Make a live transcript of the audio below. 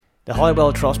The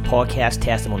Holywell Trust podcast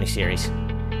testimony series,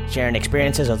 sharing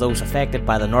experiences of those affected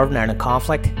by the Northern Ireland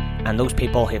conflict and those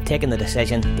people who have taken the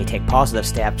decision to take positive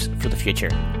steps for the future.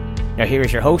 Now here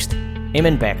is your host,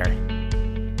 Eamon Becker.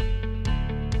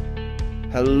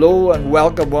 Hello and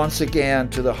welcome once again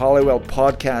to the Holywell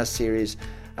podcast series,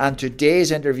 and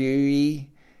today's interviewee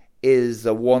is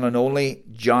the one and only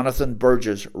Jonathan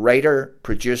Burgess, writer,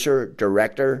 producer,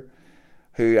 director,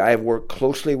 who I've worked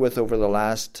closely with over the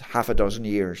last half a dozen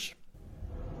years.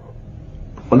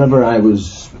 Whenever I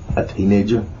was a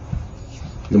teenager,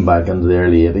 going back into the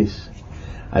early 80s,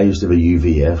 I used to have a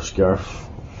UVF scarf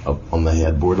up on the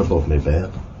headboard above my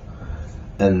bed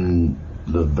in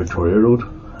the Victoria Road,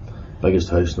 biggest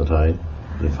house in the town.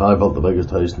 My father built the biggest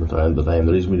house in the town at the time.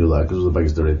 The reason we knew that because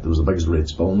it was the biggest rate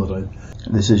spill in the town.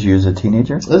 This is you as a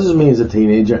teenager? This is me as a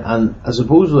teenager, and I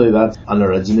suppose really that's an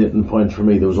originating point for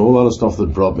me. There was a whole lot of stuff that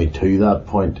brought me to that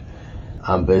point,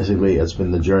 and basically it's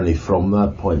been the journey from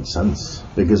that point since,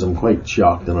 because I'm quite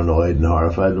shocked and annoyed and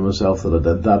horrified with myself that I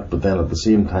did that. But then at the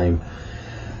same time,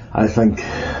 I think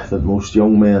that most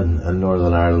young men in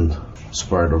Northern Ireland,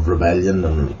 spirit of rebellion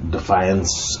and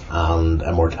defiance and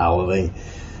immortality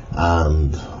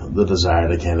and the desire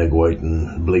to kind of go out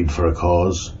and bleed for a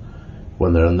cause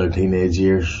when they're in their teenage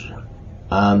years,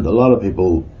 and a lot of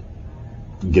people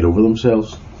get over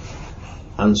themselves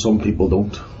and some people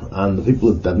don't, and the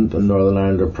people that didn't in Northern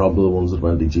Ireland are probably the ones that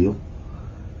went to jail.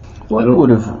 What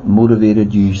would have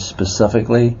motivated you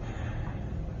specifically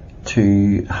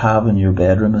to have in your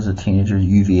bedroom as a teenager a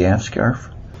UVF scarf?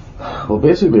 Well,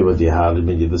 basically what you had,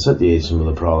 the situation with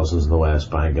the Protestants in the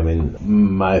West Bank.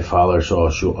 My father saw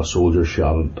a soldier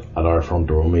shot at our front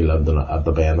door when we lived at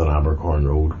the bend on Abercorn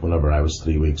Road whenever I was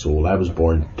 3 weeks old. I was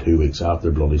born 2 weeks after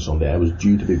Bloody Sunday. I was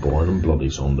due to be born on Bloody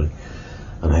Sunday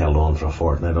and held on for a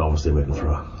fortnight, obviously waiting for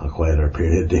a quieter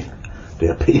period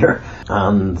to appear.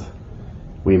 And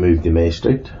we moved to May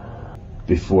Street.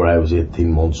 Before I was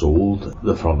 18 months old,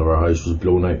 the front of our house was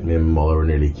blown out and me and my mother were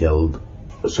nearly killed.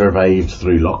 Survived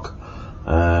through luck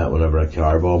whenever a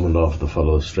car bomb went off the foot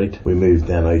of the street. We moved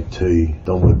then out to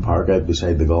Dunwood Park out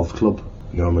beside the golf club.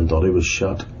 Norman Duddy was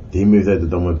shot. He moved out to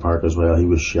Dunwood Park as well. He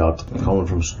was shot coming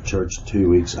from church 2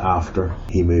 weeks after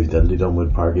he moved into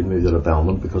Dunwood Park. He moved out of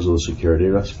Belmont because of the security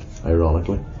risk,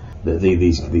 ironically.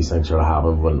 These things sort of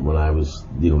happened when I was,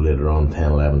 later on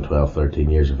 10, 11, 12, 13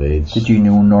 years of age. Did you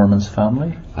know Norman's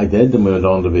family? I did. They went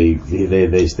on to be,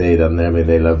 they stayed in there.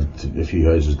 They lived a few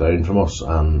houses down from us,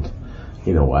 and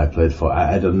I played for.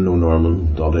 I didn't know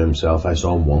Norman Duddy himself. I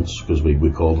saw him once because we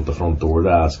called at the front door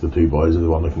to ask the two boys if they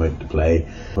wanted to come out to play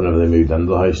whenever they moved into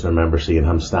the house, and I remember seeing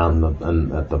him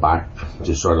standing at the back,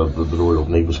 just sort of the door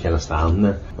open. He was kind of standing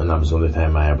there, and that was the only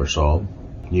time I ever saw him.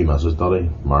 Knew Mrs. Duddy,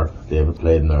 Mark, David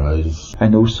played in their houses. I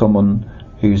know someone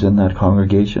who's in that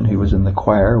congregation who was in the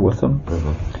choir with them.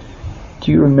 Mm-hmm.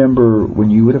 Do you remember when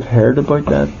you would have heard about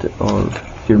that, or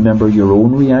do you remember your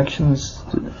own reactions?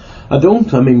 I don't.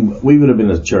 We would have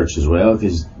been at church as well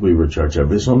because we were at church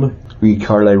every Sunday. Were you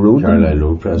Carlisle Road? Carlisle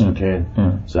Road Presbyterian.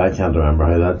 Yeah. So I can't remember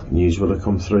how that news would have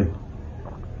come through.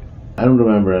 I don't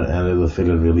remember any of the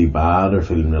feeling really bad or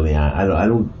feeling really. I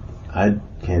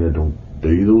kind of don't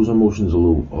do those emotions,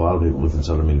 although a lot of people would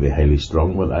consider me to be highly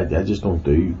strung, but I just don't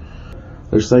do.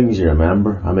 There's things you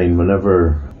remember.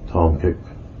 Whenever Tom Cook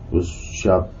was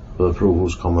shot by the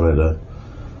provost coming out of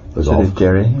the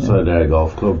Solidarity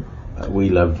Golf Club, we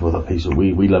lived with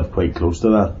we lived quite close to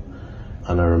that,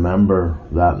 and I remember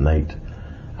that night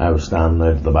I was standing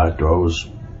out at the back door.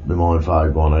 My mum and father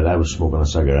going out. I was smoking a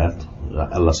cigarette,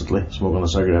 illicitly smoking a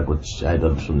cigarette, which I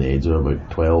did from the age of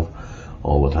about 12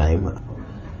 all the time.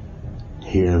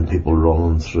 Hearing people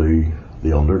running through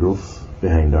the undergrowth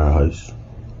behind our house.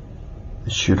 The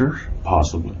shooters?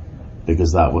 Possibly.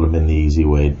 Because that would have been the easy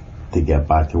way to get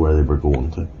back to where they were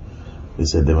going to. They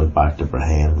said they went back to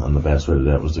Brahan, and the best way to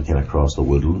do it was to kind of cross the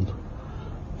woodland.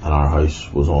 And our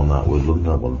house was on that woodland.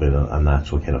 That would have been a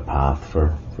natural kind of path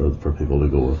for people to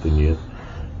go if they knew it.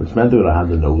 Which meant they would have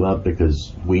had to know that,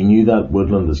 because we knew that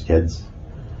woodland as kids.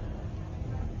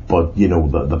 But,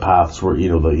 the paths were,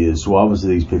 so obviously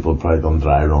these people had probably done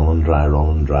dry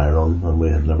run, and we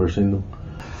had never seen them.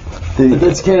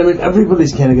 It's kind of,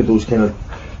 everybody's kind of got those kind of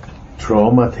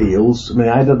trauma tales.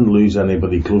 I didn't lose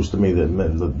anybody close to me.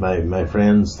 That my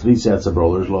friends, 3 sets of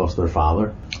brothers lost their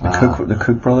father. The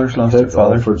Cook brothers lost their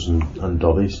father? Alfords and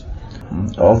Duddies.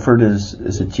 Alford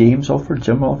is it James Alford,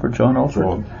 Jim Alford, John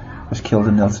Alford? Was killed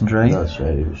in Nelson Drive. That's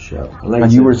right, he was shot.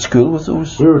 And you were at school with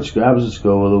those? We were at school. I was at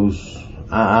school with those.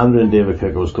 Andrew and David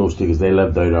Cook I was close to because they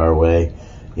lived out our way.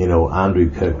 Andrew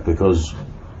Cook, because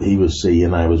he was C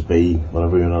and I was B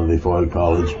whenever we went on to Foyle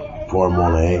College, Form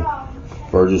 1A.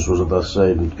 Burgess was at this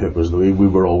side and Cook was the way. We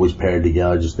were always paired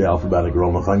together, just the alphabetic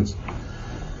run of things.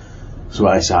 So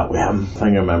I sat with him. The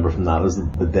thing I remember from that is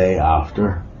the day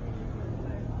after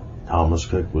Thomas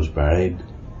Cook was buried,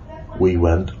 we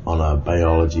went on a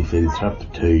biology field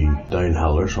trip to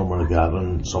Downhill or somewhere like that,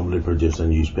 and somebody produced a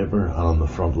newspaper, and on the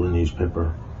front of the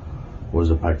newspaper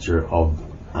was a picture of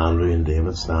Andrew and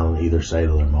David standing either side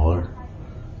of their mother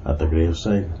at the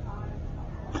graveside,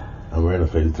 and we're in a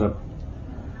field trip.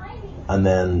 And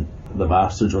then the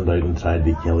bastards went out and tried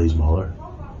to kill his mother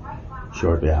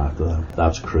shortly after that.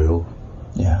 That's cruel.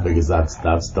 Yeah. Because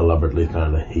that's deliberately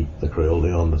trying to heap the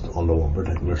cruelty on the one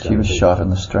particular. She was shot on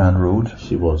the Strand Road.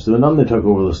 She was. And then they took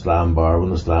over the Strand Bar when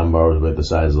the Strand Bar was about the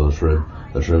size of this room.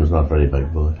 This room's not very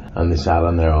big, but and they sat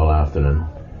in there all afternoon,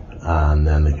 and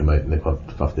then they came out and they put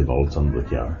 50 bullets under the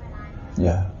car.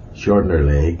 Yeah. Shortened her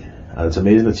leg, and it's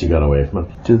amazing that she got away from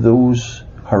it. Do those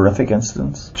horrific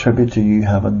incidents tribute to you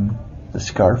having the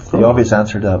scarf? The obvious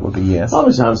answer to that would be yes. The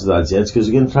obvious answer to that is yes, because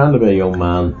again, trying to be a young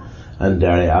man in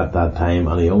Derry at that time,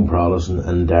 and a young Protestant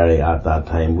in Derry at that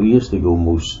time, we used to go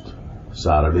most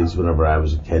Saturdays whenever I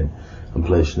was a kid and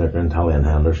play snooker in Tally and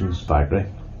Henderson's factory.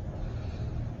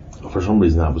 For some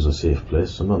reason that was a safe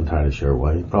place. I'm not entirely sure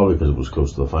why. Probably because it was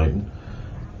close to the fountain.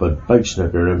 But big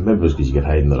snooker, maybe it was because you could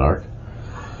hide in the dark.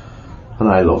 And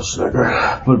I love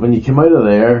snooker. But when you came out of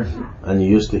there and you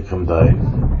used to come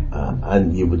down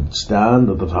and you would stand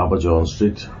at the top of John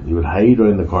Street, you would hide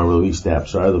around the corner where the wee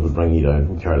steps are that would bring you down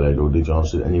from Carlisle Road to John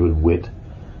Street, and you would wait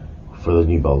for the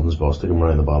new buildings bus to come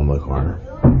around the bottom of the corner.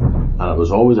 And it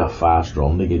was always a fast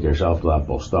run to get yourself to that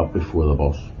bus stop before the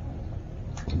bus.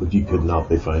 But you could not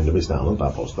be found to be standing at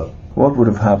that bus stop. What would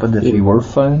have happened if you were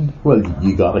found? Well,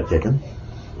 you got a kicking.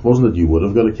 It wasn't that you would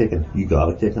have got a kicking, you got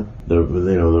a kicking. There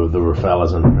were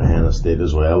fellas in Rahen Estate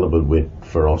as well that would wait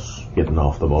for us getting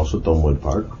off the bus at Dunwood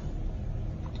Park.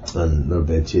 And there would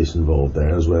be a chase involved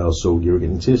there as well, so you were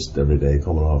getting chased every day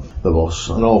coming off the bus.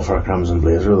 And all for a crimson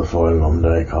blazer, the foil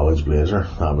Londonderry College blazer.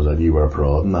 That was it, you were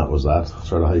proud, and that was that.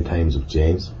 Sort of how times have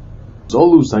changed. So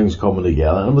all those things coming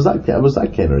together, and it was that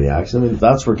kind of reaction. I mean,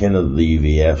 that's where kind of the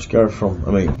UVF scarf from.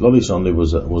 I mean, Bloody Sunday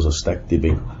was a stick to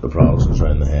beat the Protestants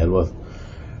around the head with.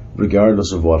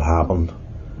 Regardless of what happened,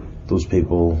 those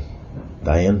people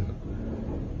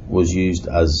dying was used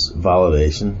as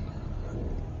validation,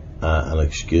 an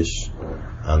excuse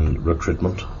and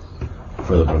recruitment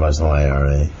for the Provisional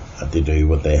IRA to do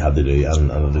what they had to do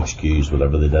and excuse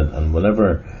whatever they did. And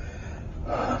whenever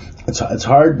it's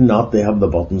hard not to have the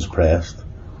buttons pressed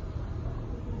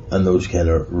and those kind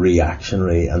of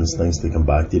reactionary instincts to come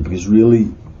back to you, because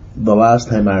really the last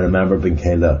time I remember being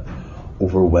kind of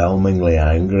overwhelmingly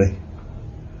angry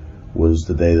was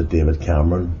the day that David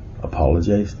Cameron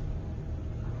apologised.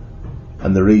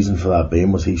 And the reason for that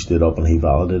being was he stood up and he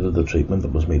validated the treatment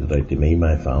that was meted out to me,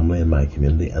 my family and my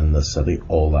community in the city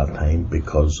all that time,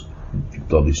 because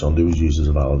Bloody Sunday was used as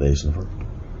a validation for it.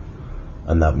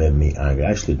 And that made me angry.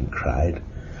 I actually didn't cry.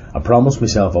 I promised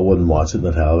myself I wouldn't watch it on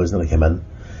the television, and I came in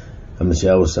and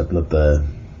Michelle was sitting at the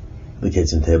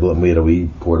kitchen table and we had a wee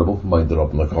portable mounted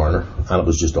up in the corner, and it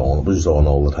was just on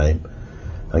all the time.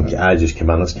 And I just came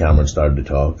in as Cameron started to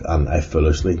talk, and I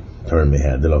foolishly turned my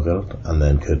head to look at it and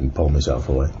then couldn't pull myself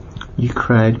away. You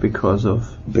cried because of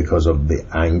the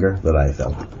anger that I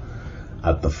felt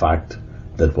at the fact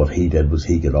that what he did was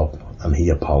he got up and he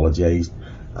apologised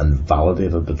and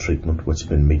validated the treatment which had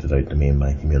been meted out to me in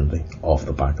my community off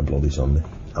the back of Bloody Sunday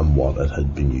and what it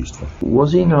had been used for.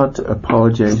 Was he not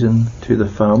apologising to the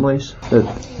families that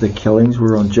the killings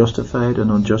were unjustified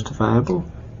and unjustifiable?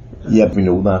 Yep, we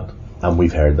know that, and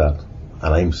we've heard that,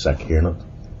 and I'm sick hearing it.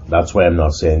 That's why I'm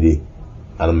not saying to you,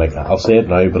 and I'll say it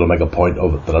now, but I'll make a point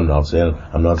of it that I'm not saying it.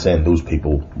 I'm not saying those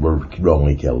people were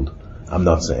wrongly killed. I'm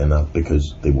not saying that,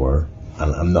 because they were,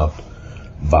 and I'm not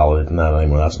validating that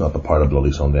anymore. That's not the part of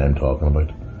Bloody Sunday I'm talking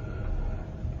about.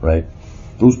 Right?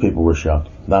 Those people were shot.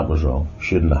 That was wrong.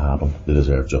 Shouldn't have happened. They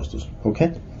deserve justice.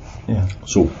 Okay? Yeah.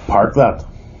 So park that.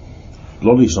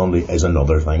 Bloody Sunday is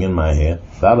another thing in my head.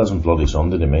 That isn't Bloody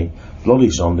Sunday to me. Bloody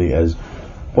Sunday is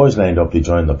boys lined up to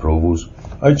join the Provos,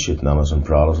 out shooting innocent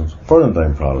Protestants, burning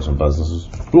down Protestant businesses,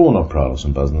 blowing up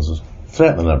Protestant businesses,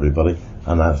 threatening everybody,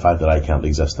 and the fact that I can't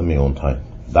exist in my own town.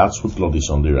 That's what Bloody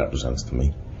Sunday represents to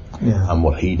me. Yeah. And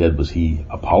what he did was he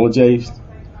apologised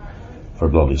for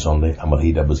Bloody Sunday, and what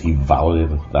he did was he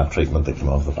validated that treatment that came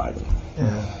off the back of it.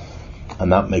 Yeah.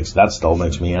 And that still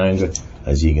makes me angry,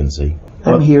 as you can see.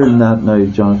 I'm hearing that now,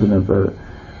 Jonathan,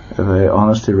 if I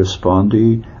honestly respond to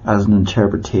you, as an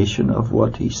interpretation of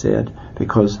what he said.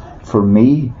 Because for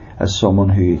me, as someone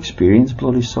who experienced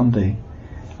Bloody Sunday,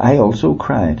 I also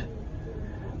cried.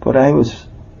 But I was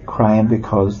crying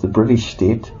because the British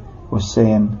state was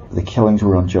saying the killings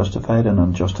were unjustified and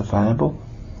unjustifiable.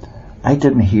 I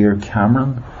didn't hear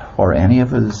Cameron or any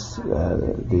of his,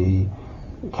 the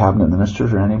cabinet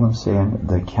ministers or anyone saying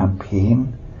the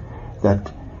campaign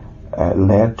that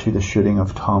led to the shooting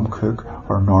of Tom Cook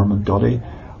or Norman Duddy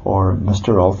or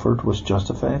Mr. Alford was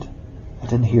justified. I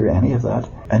didn't hear any of that.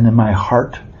 And in my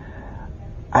heart,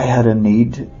 I had a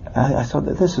need. I thought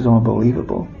that this is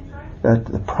unbelievable, that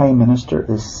the Prime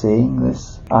Minister is saying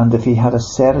this. And if he had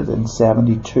said it in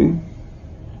 72,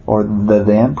 or the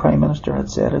then Prime Minister had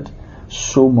said it,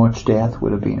 so much death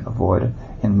would have been avoided,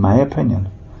 in my opinion.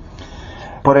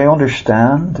 But I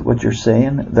understand what you're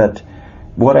saying, that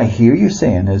what I hear you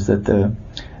saying is that the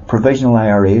Provisional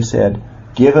IRA said,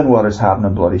 given what has happened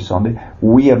on Bloody Sunday,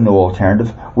 we have no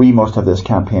alternative. We must have this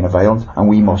campaign of violence and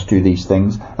we must do these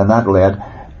things. And that led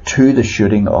to the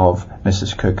shooting of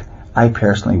Mrs. Cook. I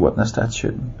personally witnessed that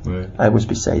shooting. Right. I was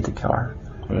beside the car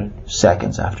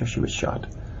seconds after she was shot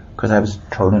because I was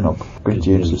turning up Great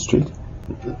James Street.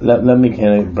 Let me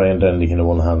kind of bring down the kind of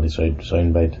one handy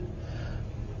sound bite.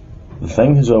 The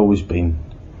thing has always been,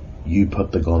 you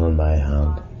put the gun in my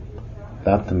hand.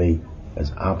 That to me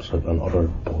is absolute and utter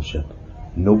bullshit.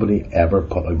 Nobody ever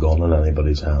put a gun in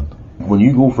anybody's hand. When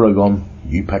you go for a gun,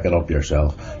 you pick it up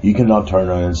yourself. You cannot turn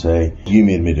around and say, you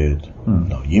made me do it.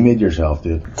 No, you made yourself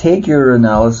do it. Take your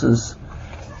analysis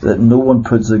that no one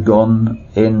puts a gun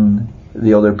in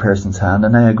the other person's hand,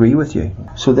 and I agree with you.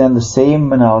 So then the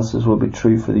same analysis will be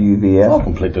true for the UVF. Oh,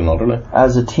 completely and utterly.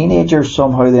 As a teenager,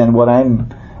 somehow then what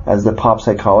I'm, as the pop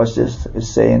psychologist,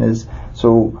 is saying is,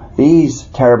 so these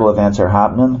terrible events are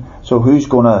happening, so who's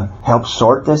going to help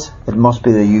sort this? It must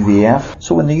be the UVF.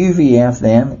 So when the UVF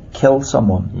then kills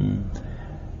someone,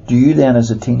 do you then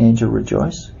as a teenager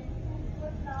rejoice?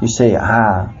 You say,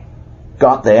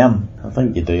 got them. I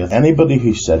think you do. Anybody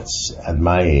who sits at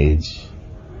my age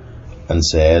and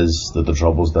says that the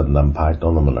Troubles didn't impact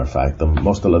on them and affect them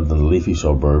must have lived in the leafy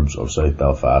suburbs of South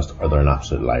Belfast, or they're an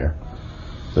absolute liar.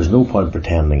 There's no point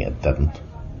pretending it didn't.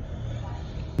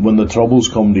 When the Troubles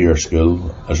come to your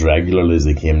school as regularly as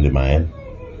they came to mine,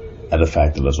 it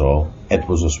affected us all. It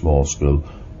was a small school.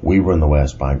 We were in the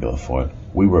west bank of the Foyle.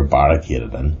 We were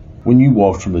barricaded in. When you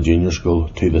walked from the junior school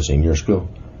to the senior school,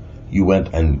 you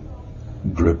went in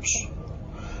groups.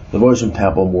 The boys from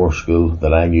Templemore School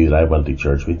that I knew that I went to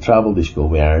church, we travelled to school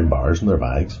with iron bars in their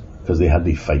bags because they had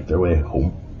to fight their way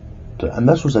home. And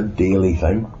this was a daily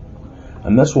thing.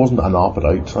 And this wasn't an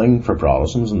opt-out thing for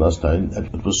Protestants in this town.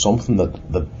 It was something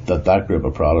that group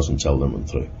of Protestant children went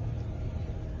through.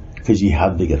 Because you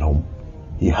had to get home.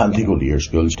 You had to go to your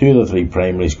schools. 2 of the 3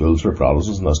 primary schools for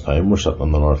Protestants in this town were sitting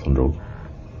on the Northland Road,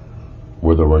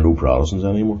 where there were no Protestants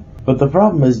anymore. But the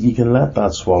problem is, you can let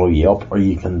that swallow you up, or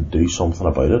you can do something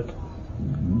about it.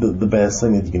 The best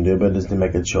thing that you can do about it is to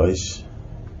make a choice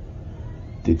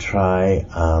to try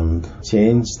and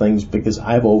change things, because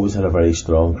I've always had a very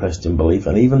strong Christian belief,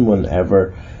 and even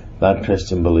whenever that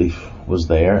Christian belief was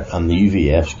there and the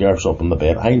UVF scarfs up in the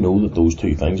bed, I know that those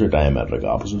two things are diametric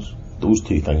opposites. Those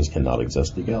two things cannot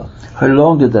exist together. How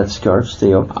long did that scarf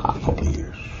stay up? A couple of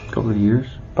years. Couple of years?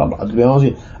 Probably, to be honest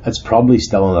with you, it's probably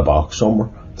still in a box somewhere.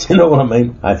 Do you know what I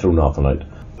mean? I threw nothing out.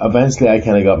 Eventually I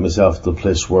kind of got myself to the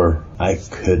place where I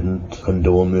couldn't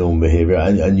condone my own behaviour.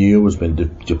 I knew I was being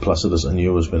duplicitous. I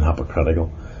knew I was being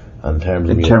hypocritical in terms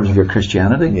of your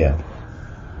Christianity. Yeah,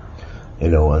 you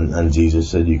know, and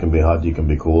Jesus said, you can be hot, you can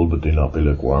be cold, but do not be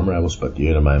lukewarm, or I will spit you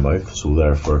out of my mouth. So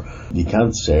therefore you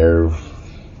can't serve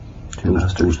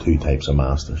those two types of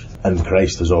masters. And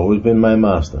Christ has always been my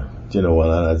master. Do you know,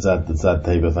 and it's that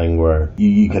type of thing where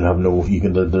you can have you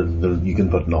can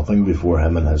put nothing before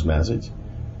him and his message.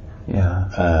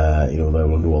 Yeah. You know, there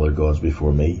will no other gods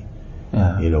before me.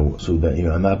 Yeah. You know, so that, you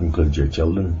know, and that includes your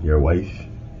children, your wife,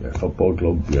 your football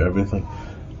club, your everything.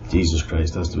 Jesus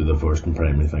Christ has to be the first and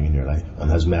primary thing in your life,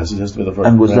 and his message has to be the first.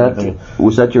 And was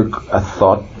that a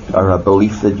thought or a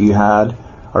belief that you had,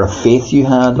 or a faith you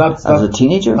had as a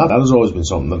teenager? That has always been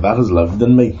something that has lived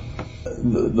in me.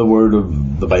 The word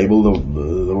of the Bible,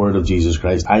 the word of Jesus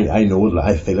Christ, I know it,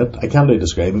 I feel it. I can't really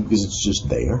describe it because it's just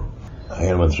there.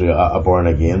 I went through a born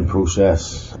again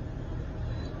process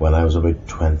when I was about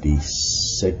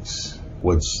 26,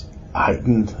 which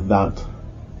heightened that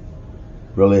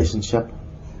relationship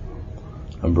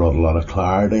and brought a lot of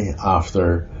clarity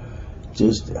after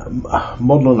just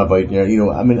muddling about. You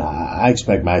know, I mean, I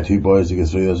expect my 2 boys to get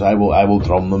through this. I will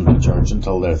drum them to church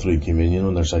until they're through communion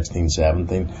when they're 16,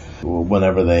 17.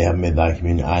 Whenever they have made that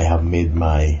communion,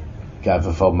 I've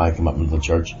fulfilled my commitment to the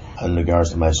church. In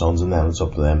regards to my sons, and then it's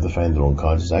up to them to find their own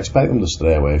conscience. I expect them to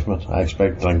stray away from it. I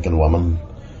expect drinking women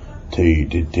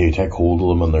to take hold of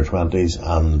them in their 20s,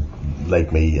 and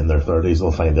like me in their 30s,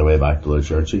 they'll find their way back to their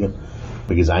church again,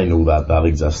 because I know that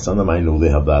exists in them. I know they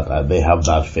have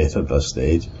that faith at this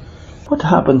stage. What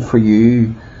happened for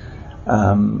you?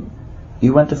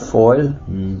 You went to Foyle,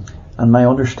 and my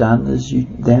understanding is you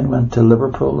then went to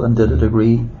Liverpool and did a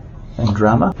degree in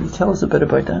drama. Can you tell us a bit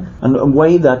about that? And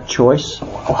why that choice?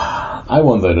 I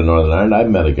wanted out of Northern Ireland. I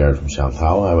met a girl from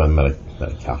Chantal. I met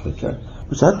a Catholic girl.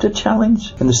 Was that the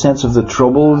challenge, in the sense of the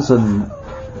troubles? And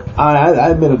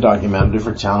I made a documentary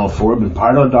for Channel 4, but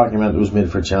part of the documentary was made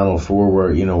for Channel 4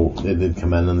 where, you know, they'd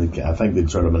come in and I think they'd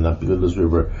sort of manipulated us. We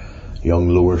were young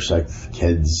lower sixth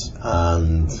kids,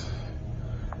 and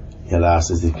he had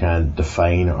asked us to try and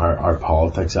define our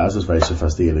politics, asked us very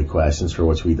sophisticated questions for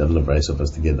which we didn't have very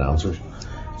sophisticated answers.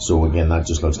 So again, that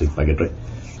just looks like bigotry.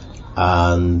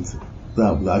 And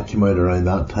that came out around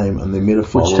that time, and they made a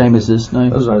follow-up. Which time is this now?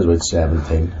 This was when I was about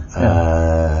 17.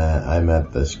 Yeah. I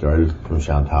met this girl from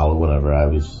Chantal whenever I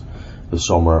was the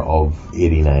summer of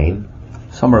 89.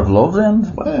 Summer of love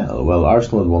then? Well,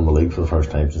 Arsenal had won the league for the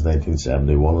first time since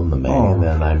 1971 in the May, and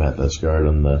then I met this girl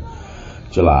in the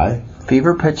July.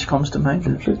 Fever pitch comes to mind.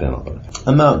 Completely another.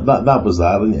 And that was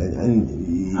that.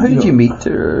 And how did you meet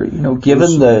her? You know,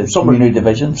 given the community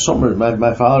division.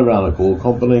 My father ran a coal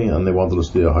company, and they wanted us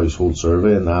to do a household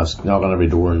survey and knock on every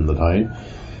door in the town.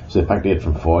 So they picked 8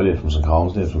 from Foyle, 8 from St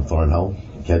Columns, 8 from Thornhill,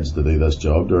 kids to do this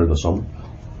job during the summer.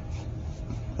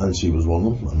 And she was one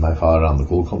of them, and my father ran the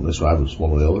coal company, so I was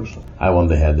one of the others. I wanted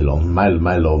to head to London.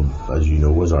 My love, as you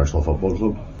know, was Arsenal Football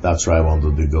Club. That's where I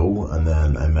wanted to go, and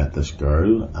then I met this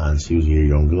girl, and she was a year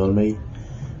younger than me,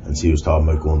 and she was talking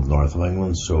about going to the north of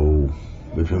England. So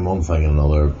between one thing and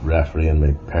another, referee and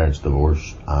my parents'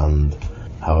 divorce, and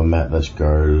having met this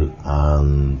girl,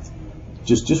 and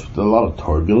just with a lot of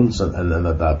turbulence, and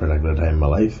at that particular time in my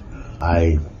life,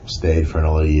 I stayed for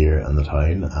another year in the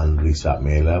town and resat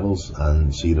my A-levels,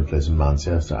 and she had a place in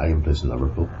Manchester, I had a place in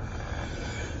Liverpool,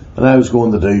 and I was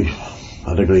going to do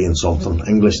a degree in something,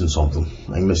 English in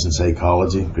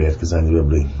psychology. Great, because then you'll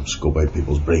be able to scope out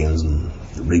people's brains and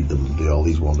read them and do all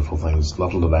these wonderful things.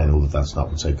 Little did I know that that's not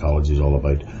what psychology is all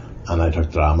about. And I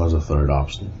took drama as a third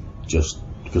option, just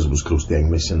because it was close to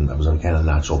English and it was a kind of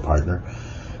natural partner.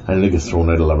 I nearly got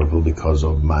thrown out of Liverpool because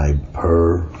of my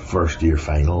poor first year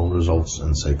final results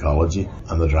in psychology,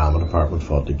 and the drama department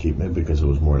fought to keep me because it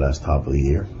was more or less top of the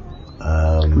year.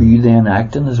 Were you then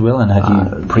acting as well, and had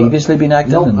you previously been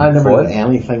acting? No, I never did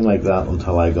anything like that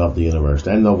until I got to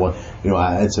university. I'm not one, you know,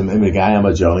 I'm a guy, I'm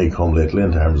a Johnny come lately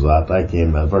in terms of that. I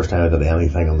came, the first time I did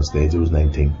anything on the stage, I was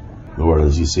 19.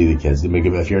 Whereas you see the kids,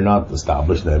 if you're not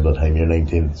established now by the time you're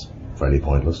 19, it's fairly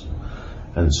pointless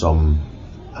in some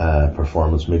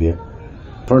performance media.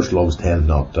 First loves tend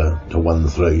not to win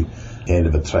through. Kind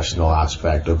of attritional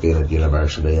aspect of being at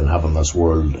university and having this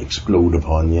world explode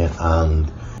upon you,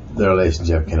 and the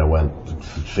relationship kind of went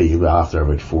feeble after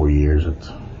about 4 years.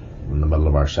 In the middle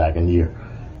of our second year,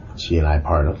 she and I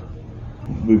parted.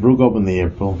 We broke up in the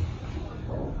April,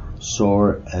 saw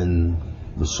her in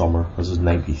the summer. This is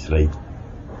 93,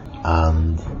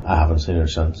 and I haven't seen her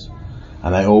since.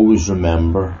 And I always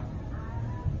remember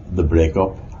the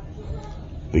breakup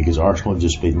because Arsenal had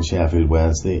just beaten Sheffield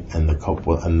Wednesday in the cup,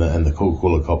 in the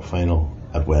Coca-Cola Cup final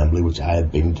at Wembley, which I had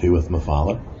been to with my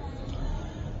father.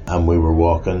 And we were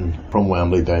walking from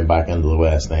Wembley down back into the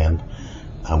West End,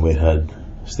 and we had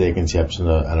steak and chips in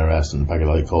a restaurant in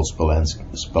Piccadilly called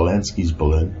Spalensky's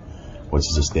Balloon, which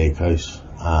is a steakhouse,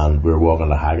 and we were walking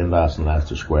to Häagen-Dazs in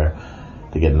Leicester Square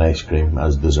to get an ice cream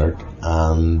as dessert,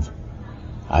 and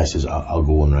I says, I'll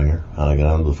go and ring her, and I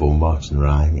got onto the phone box and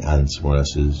rang, and Samara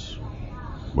says,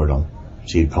 we're done.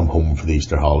 She'd come home for the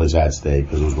Easter holidays. I'd stay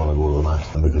because I was going to go to the match,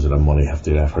 and because of the money I have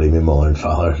to referee my mother and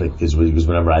father, because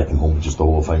whenever I came home, just the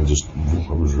whole thing it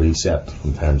was reset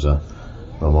in terms of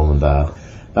my mum and dad.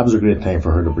 That was a great time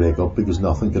for her to break up because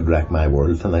nothing could wreck my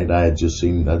world tonight. I had just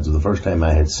seen, that was the first time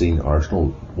I had seen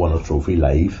Arsenal win a trophy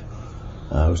live.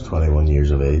 I was 21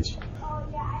 years of age.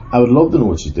 I would love to know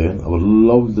what she's doing. I would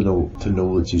love to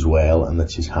know that she's well and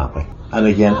that she's happy. And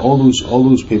again, all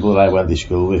those people that I went to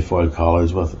school with, Foyle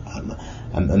College with,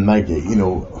 and Mike, you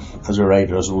know, as a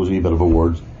writer, I suppose a wee bit of a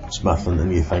wordsmith,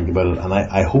 and you think about it, and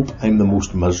I hope I'm the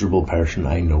most miserable person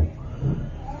I know,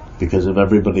 because if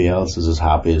everybody else is as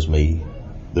happy as me,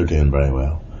 they're doing very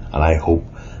well. And I hope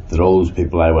that all those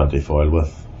people I went to Foyle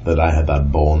with, that I had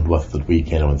that bond with, that we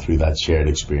kind of went through that shared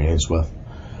experience with,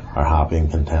 are happy and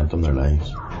content in their lives.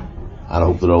 And I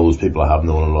hope that all those people I have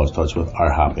known and lost touch with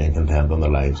are happy and content in their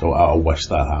lives. So I wish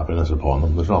that happiness upon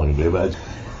them. There's nothing to do about it.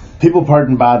 People part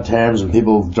in bad terms and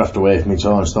people drift away from each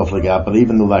other and stuff like that, but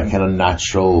even though that kind of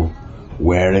natural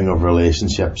wearing of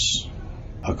relationships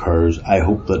occurs, I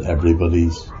hope that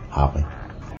everybody's happy.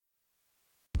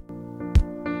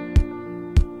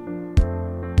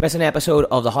 Miss an episode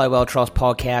of the Holywell Trust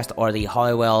podcast or the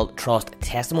Holywell Trust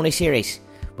Testimony Series,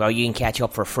 where you can catch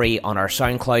up for free on our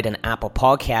SoundCloud and Apple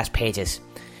podcast pages.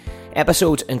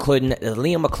 Episodes including the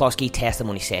Liam McCluskey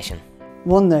testimony session.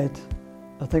 One night,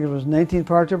 I think it was 19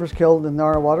 paratroopers killed in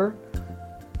Narrow Water.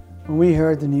 When we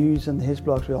heard the news in the H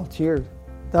blocks, we all cheered.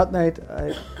 That night,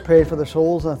 I prayed for their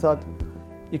souls, and I thought,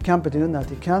 you can't be doing that.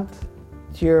 You can't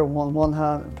cheer on one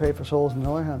hand and pray for souls in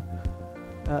the other hand.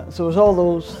 So it was all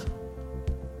those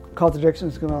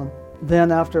contradictions going on.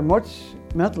 Then, after much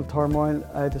mental turmoil,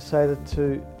 I decided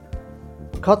to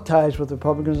cut ties with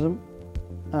republicanism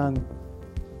and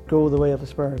go the way of the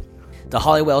Spirit. The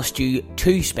Holywell Stew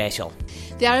 2 special.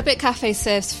 The Arabic Cafe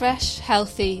serves fresh,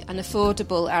 healthy and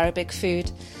affordable Arabic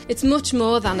food. It's much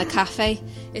more than a cafe.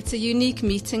 It's a unique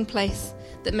meeting place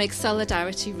that makes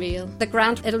solidarity real. The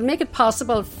grant, it'll make it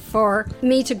possible for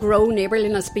me to grow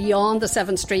neighbourliness beyond the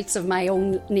 7 streets of my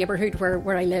own neighbourhood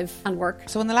where I live and work.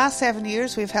 So in the last 7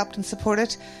 years we've helped and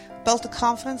supported, built a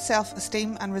confidence,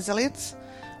 self-esteem and resilience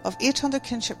of 800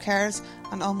 kinship carers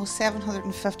and almost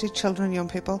 750 children and young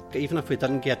people. Even if we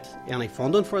didn't get any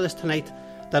funding for this tonight,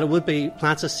 that it would be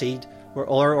plants a seed where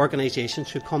all our organisations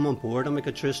should come on board and we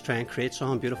could just try and create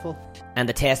something beautiful. And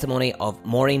the testimony of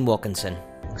Maureen Wilkinson.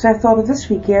 Because I thought of this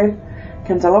wee girl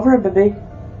can deliver a baby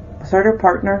without her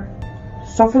partner,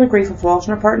 suffer the grief of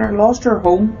losing her partner, lost her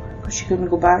home because she couldn't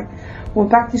go back, went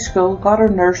back to school, got her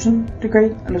nursing degree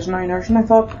and is now nursing. I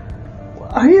thought,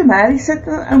 how am I to sit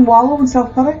and wallow in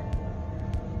self-pity?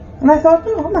 And I thought,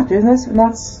 no, I'm not doing this. And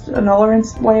that's another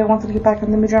way I wanted to get back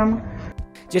into my drama.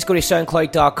 Just go to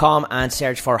soundcloud.com and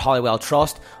search for Holywell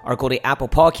Trust, or go to Apple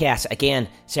Podcasts, again,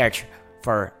 search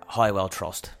for Holywell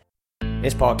Trust.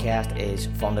 This podcast is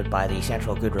funded by the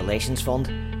Central Good Relations Fund,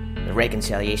 the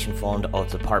Reconciliation Fund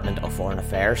of the Department of Foreign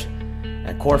Affairs,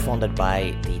 and core funded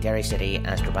by the Derry City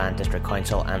and Strabane District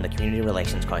Council and the Community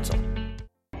Relations Council.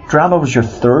 Drama was your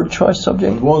third choice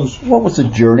subject? It was. What was the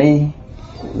journey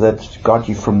that got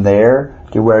you from there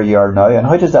to where you are now, and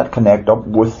how does that connect up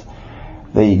with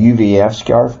the UVF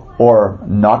scarf, or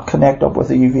not connect up with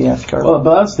the UVF scarf? Well,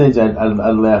 by that stage, I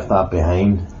left that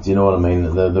behind. Do you know what I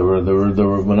mean? There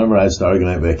were. Whenever I started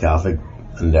going out with a Catholic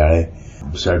in Derry,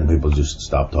 certain people just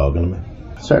stopped talking to me.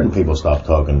 Certain people stopped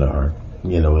talking to her.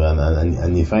 You know,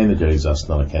 and you find that you're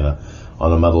existing on a kind of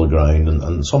on a middle ground,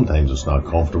 and sometimes it's not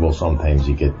comfortable. Sometimes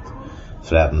you get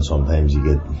threatened. Sometimes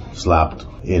you get slapped.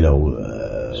 You know.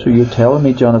 So you're telling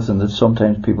me, Jonathan, that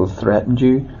sometimes people threatened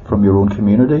you from your own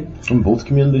community? From both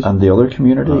communities. And the other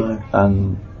community?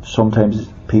 And sometimes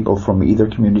people from either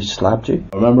community slapped you?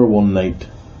 I remember one night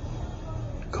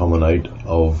coming out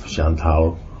of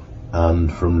Chantal,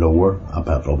 and from nowhere a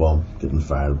petrol bomb getting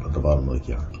fired at the bottom of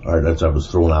the car. Or I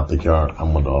was thrown at the car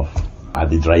and went off. I had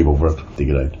to drive over it to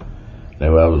get out.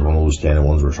 Now, I was one of those kind of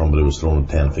ones where somebody was thrown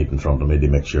 10 feet in front of me to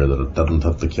make sure that it didn't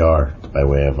hit the car by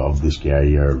way of obviously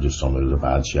scary or just somebody was a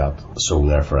bad shot. So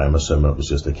therefore I'm assuming it was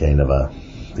just a kind of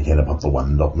put the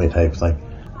wind up me type thing.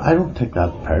 I don't take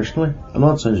that personally. I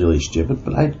know it sounds really stupid,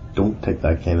 but I don't take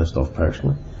that kind of stuff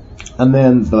personally. And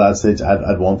then by that stage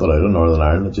I'd wanted out of Northern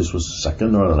Ireland. I just was sick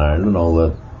of Northern Ireland and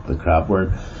all the crap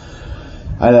where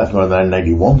I left Northern Ireland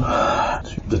in 91.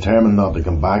 Determined not to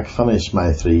come back, finished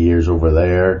my 3 years over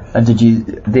there. And did you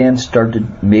then start to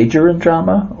major in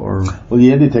drama, or? Well,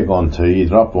 you had to take on 2. You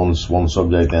dropped one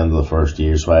subject at the end of the first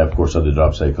year, so I of course had to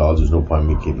drop psychology. There's no point in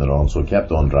me keeping it on, so I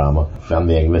kept on drama. Found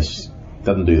the English,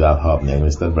 didn't do that hot in the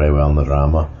English, did very well in the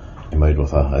drama. Came out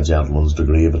with a gentleman's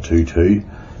degree of a 2-2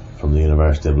 from the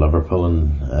University of Liverpool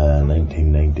in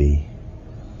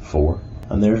 1994.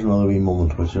 And there's another wee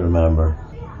moment which I remember,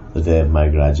 the day of my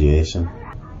graduation.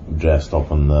 Dressed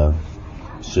up in the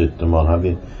suit and what have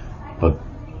you, but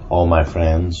all my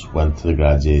friends went to the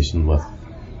graduation with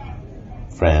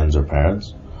friends or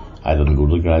parents. I didn't go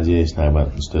to the graduation. I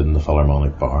went and stood in the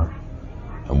Philharmonic bar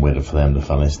and waited for them to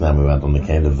finish, and then we went on the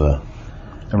kind of the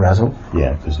razzle.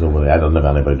 Yeah, because I didn't have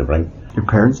anybody to bring. Your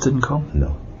parents didn't come?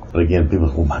 No. But again, people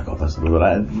go, oh my God, that's, but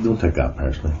I don't take that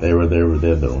personally. They had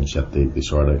their own shit they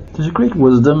sort out. There's a great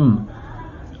wisdom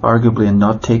arguably in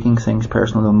not taking things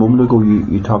personal. A moment ago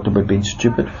you talked about being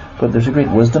stupid, but there's a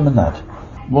great wisdom in that.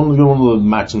 One of the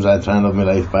maxims I try and live my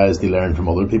life by is to learn from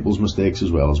other people's mistakes as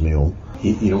well as my own.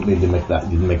 You don't need to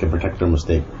make a particular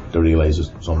mistake to realise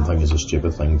that something is a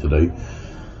stupid thing to do.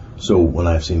 So when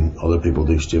I've seen other people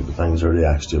do stupid things or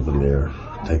react stupidly or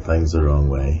take things the wrong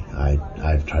way,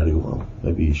 I've tried to go, well,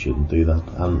 maybe you shouldn't do that.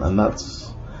 And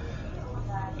that's...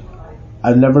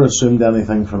 I've never assumed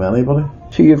anything from anybody.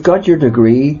 So you've got your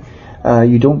degree,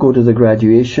 You don't go to the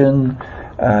graduation.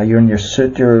 You're in your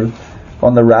suit. You're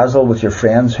on the razzle with your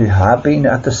friends who have been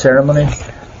at the ceremony,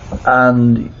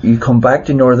 and you come back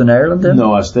to Northern Ireland then?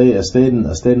 No, I stayed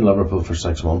in Liverpool for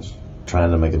 6 months,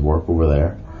 trying to make it work over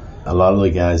there. A lot of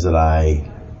the guys that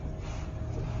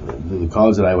the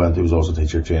college that I went to was also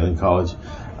teacher training college,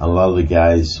 and a lot of the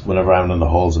guys, whenever I went in the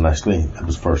halls initially, it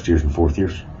was first years and fourth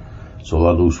years. So a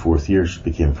lot of those fourth years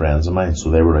became friends of mine,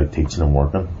 so they were out teaching and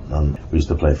working, and we used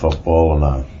to play football on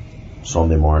a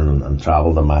Sunday morning and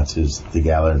travel to matches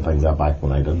together and things like that back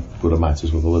when I didn't go to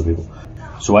matches with other people.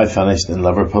 So I finished in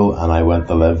Liverpool and I went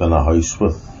to live in a house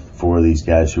with 4 of these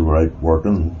guys who were out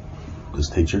working as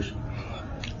teachers.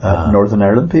 Northern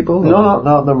Ireland people?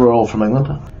 No, they were all from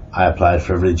England. I applied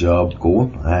for every job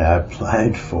going. I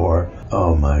applied for,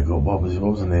 oh my God, what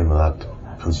was the name of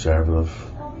that Conservative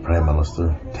Prime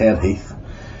Minister? Ted Heath.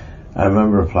 I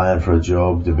remember applying for a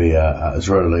job to be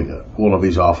sort of like one of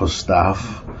his office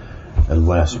staff in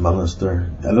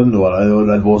Westminster. I didn't know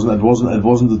it wasn't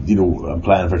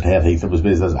applying for Ted Heath. It was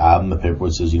basically this ad in the paper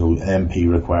which says,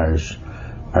 MP requires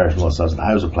personal assistant.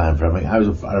 I was applying for everything.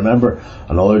 I remember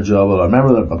another job. I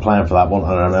remember applying for that one,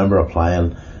 and I remember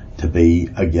applying to be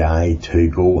a guy to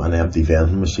go and empty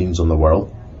vending machines on the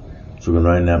world. So going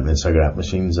around emptying cigarette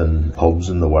machines in pubs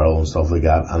in the world and stuff like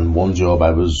that. And one job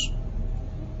I was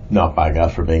not back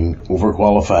at for being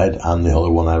overqualified, and the other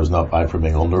one I was not back for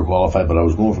being underqualified, but I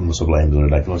was going from the sublime to the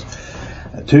ridiculous.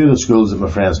 2 of the schools that my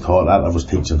friends taught at, I was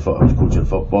coaching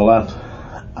football at,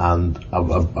 and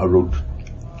I wrote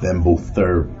them both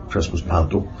their Christmas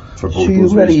panto for both. So you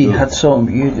already had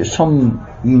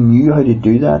you knew how to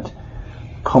do that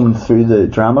coming through the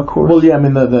drama course? Well, yeah, I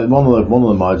mean, one of the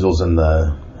modules in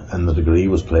the degree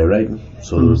was playwriting,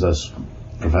 so there was this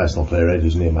professional playwright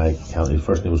whose name his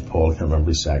first name was Paul, I can't remember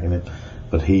his second name,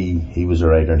 but he was a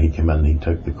writer, and he came in and he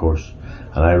took the course,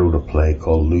 and I wrote a play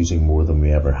called Losing More Than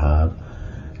We Ever Had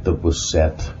that was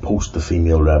set post the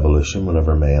female revolution,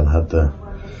 whenever men had to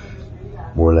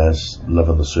more or less live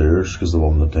in the sewers because the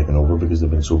women had taken over because they've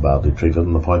been so badly treated.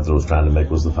 And the point that I was trying to make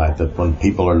was the fact that when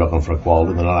people are looking for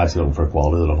equality, they're not actually looking for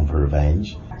equality, they're looking for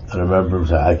revenge. And I remember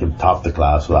I could top the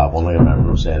class with that one. I remember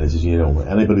him saying,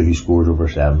 anybody who scores over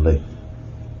 70,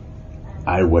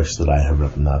 I wish that I had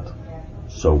written that.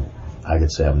 So I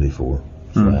got 74.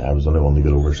 So I was the only one to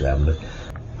get over 70.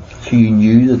 So you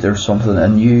knew that there's something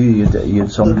in you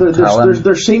had some talent?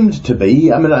 There seemed to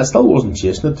be. I mean, I still wasn't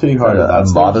chasing it too hard at that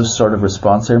stage. A modest sort of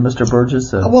response there, Mr. Burgess?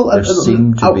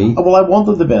 Seemed to be. Well, I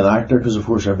wanted to be an actor because, of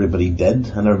course, everybody did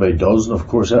and everybody does. And, of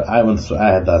course, I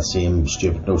had that same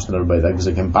stupid notion that everybody did because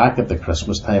I came back at the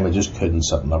Christmas time. I just couldn't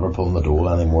sit in Liverpool in the Dole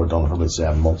anymore, done for about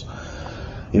 7 months.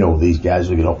 These guys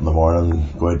would get up in the morning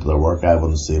and go out to their work. I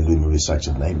wouldn't see them do maybe 6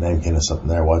 at night, and I'm kind of sitting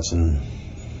there watching.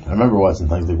 I remember watching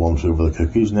things like One Flew Over the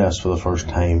Cuckoo's Nest for the first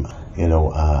time, and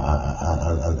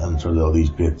sort of all these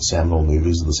great seminal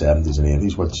movies of the 70s and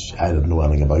 80s, which I didn't know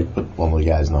anything about, but one of the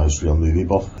guys now is a real movie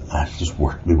buff. I just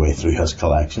worked my way through his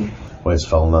collection while it's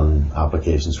filling in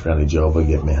applications for any job I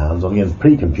get my hands on. Again,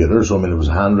 pre-computer, so it was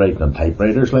handwriting and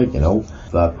typewriters,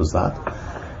 that was that.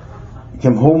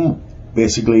 Came home,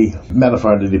 basically,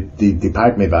 metaphorically, they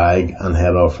packed my bag and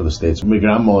head off for the States. My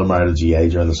grandmother married a GI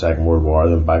during the Second World War,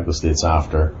 then back to the States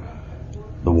after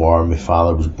the war. My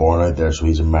father was born out there, so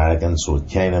he's American, so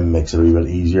it kind of makes it a wee bit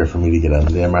easier for me to get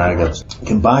into the Americans.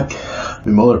 Came back,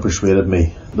 my mother persuaded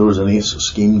me, there was an ace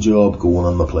scheme job going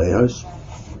in the Playhouse,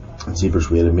 and she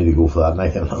persuaded me to go for that, and I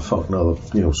thought,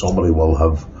 somebody will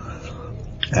have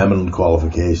eminent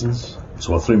qualifications.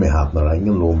 So I threw my hat in the ring,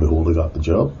 and lo and behold, I got the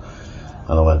job.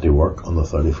 And I went to work on the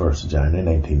 31st of January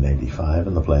 1995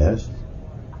 in the Playhouse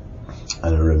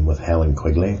in a room with Helen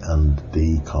Quigley and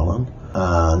Dee Connan,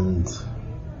 and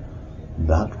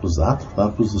that was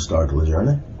the start of the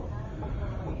journey.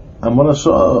 And when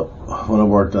I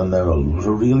worked in there, it was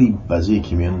a really busy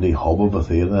community hub of a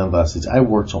theatre in that stage. I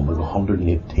worked something like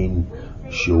 118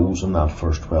 shows in that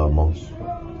first 12 months.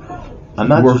 And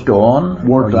that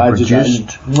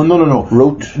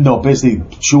wrote? No, basically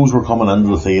shows were coming into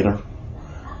the theatre.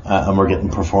 And we're getting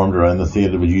performed around the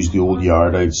theatre. We'd use the old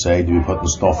yard outside. You'd be putting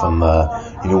stuff in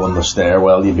the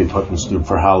stairwell. You'd be putting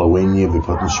for Halloween. You'd be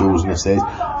putting shows on the stage.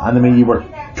 And I mean, you were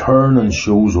turning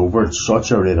shows over at such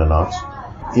a rate of knots.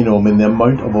 The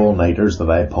amount of all-nighters that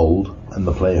I pulled in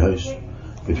the Playhouse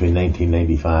between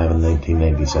 1995 and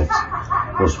 1996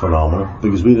 was phenomenal.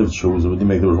 Because we did shows that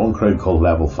there was one crowd called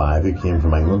Level 5 who came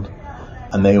from England,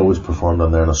 and they always performed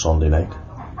on there on a Sunday night.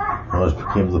 I always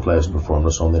came to the place and performed on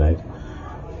a Sunday night.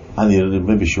 And you'd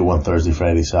maybe show on Thursday,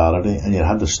 Friday, Saturday, and you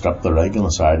had to strip the rig on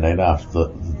a Saturday night after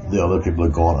the other people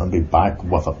had gone and be back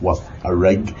with a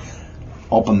rig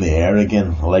up in the air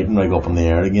again, a lighting rig up in the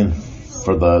air again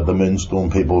for the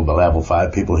Moonstone people, the level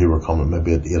 5 people who were coming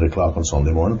maybe at 8 o'clock on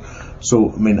Sunday morning.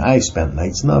 So, I mean, I spent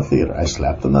nights in that theatre. I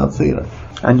slept in that theatre.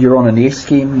 And you're on an ACE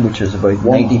scheme, which is about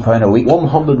 £90 a week?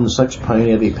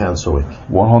 £106.80 a week.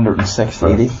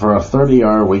 106.80 for a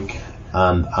 30-hour week,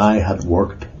 and I had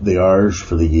worked the hours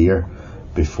for the year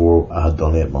before I had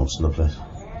done 8 months in the place.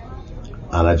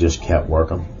 And I just kept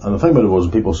working. And the thing about it was,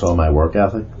 people saw my work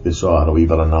ethic. They saw I had a wee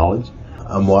bit of knowledge.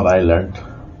 And what I learnt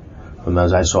from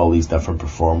as I saw these different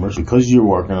performers, because you're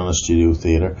working in a studio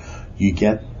theatre, you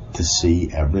get to see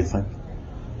everything.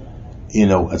 You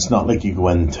know, it's not like you go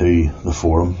into the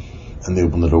Forum and they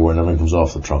open the door and everything comes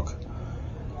off the truck.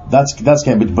 That's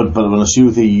kind of, but when a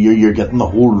studio theatre, you're getting the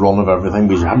whole run of everything,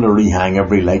 because you're having to rehang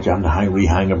every light, you're having to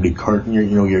rehang every curtain,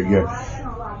 you're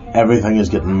everything is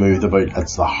getting moved about.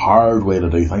 It's the hard way to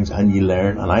do things, and you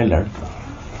learn, and I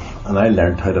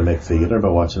learned how to make theatre by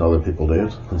watching other people do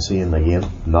it and seeing, again,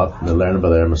 not learning by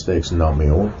their mistakes and not my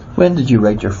own. When did you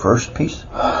write your first piece?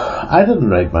 I didn't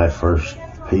write my first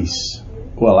piece,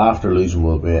 well, after losing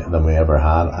than we ever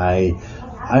had.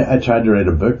 I tried to write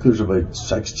a book. There's about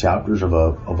 6 chapters of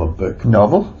a book.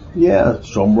 Novel? Yeah,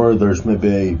 somewhere there's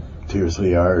maybe 2 or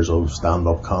 3 hours of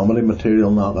stand-up comedy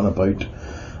material knocking about.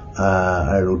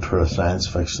 I wrote for a science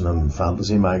fiction and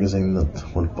fantasy magazine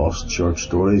that went bust, short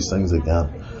stories, things like that.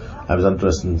 I was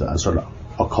interested in sort of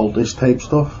occultish type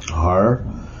stuff, horror.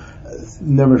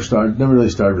 Never really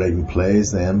started writing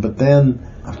plays then, but then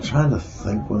I'm trying to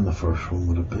think when the first one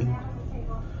would have been.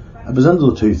 It was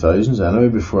into the 2000s anyway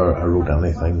before I wrote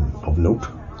anything of note.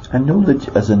 I know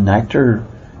that as an actor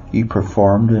you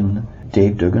performed in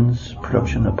Dave Dugan's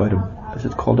production is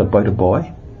it called About a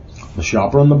Boy? The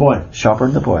Shopper and the Boy. Shopper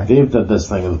and the Boy. Dave did this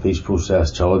thing of the Peace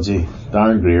Process trilogy.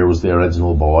 Darren Greer was the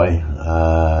original boy.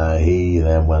 He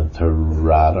then went to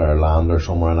Rad Ireland or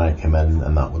somewhere, and I came in,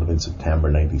 and that would have been September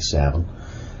 97.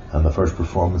 And the first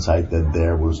performance I did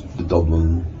there was the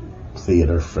Dublin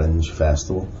Theatre Fringe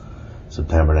Festival.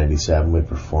 September 97 we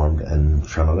performed in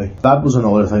Trinity. That was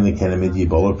another thing that kind of made you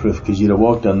bulletproof, because you'd have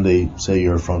walked into, say,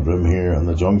 your front room here in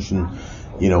the Junction,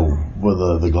 you know, with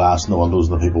the glass in the windows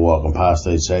and the people walking past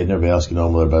outside, and everybody else getting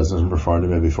on with their business and performing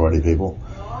to maybe 40 people,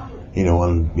 you know,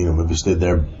 and, you know, maybe stood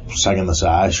there singing the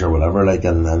sash or whatever, like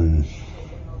in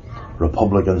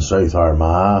Republic in South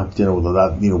Armagh, you know,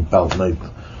 that, you know, belting out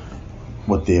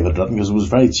what David had written, because it was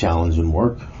very challenging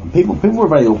work. And people were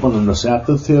very open and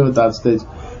receptive to it at that stage.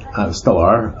 Still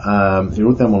are. He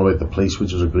wrote them one about the police,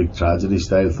 which was a Greek tragedy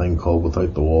style thing called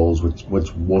Without the Walls, which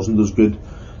wasn't as good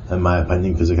in my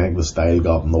opinion, because I think the style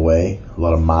got in the way, a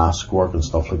lot of mask work and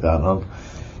stuff like that.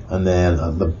 And then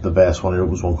the best one he wrote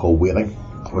was one called Waiting,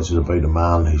 which is about a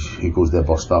man who goes to a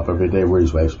bus stop every day where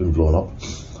his wife's been blown up,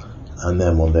 and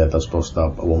then one day at this bus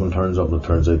stop a woman turns up, and it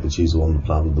turns out that she's the one that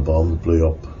planted the bomb that blew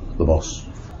up the bus.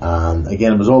 And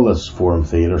again, it was all this Forum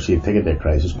theatre, so you'd take it to a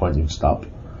crisis point and you'd stop,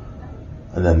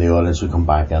 and then the audience would come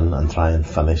back in and try and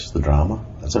finish the drama.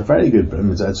 It's a very good,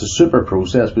 it's a super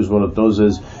process, because what it does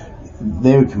is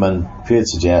they would come in, create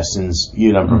suggestions,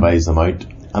 you'd improvise them out,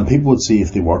 and people would see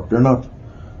if they worked or not.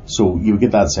 So you would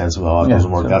get that sense of, oh, it doesn't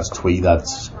work, that's twee,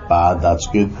 that's bad, that's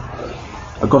good.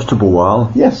 Auguste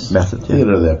Boal method,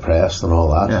 Theatre of the Oppressed and all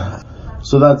that. Yeah.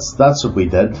 So that's what we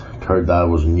did. Heard that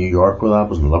was in New York with that,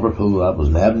 was in Liverpool with that, was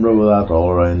in Edinburgh with that, all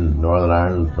around Northern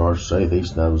Ireland, north, south,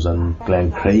 east, and I was in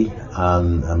Glencree.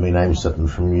 And I mean, I'm sitting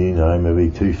from you now maybe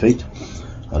 2 feet.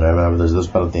 And I remember there's this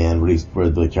bit at the end where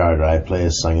the character I play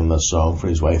is singing this song for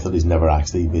his wife that he's never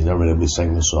been able to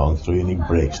sing the song through, and he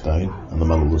breaks down in the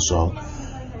middle of the song.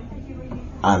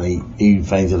 And he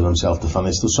finds it in himself to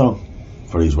finish the song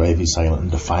for his wife. He's singing it in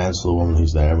defiance of the woman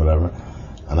who's there, whatever.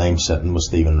 And I'm sitting with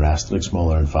Stephen Restrick's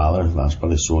mother and father, last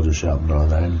British soldier shot in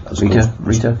Northern Ireland.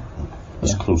 Rita.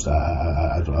 As close to,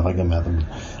 I think I met them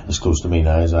as close to me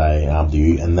now as I am to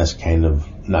you, in this kind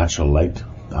of natural light.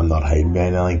 I'm not hiding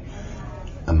behind anything.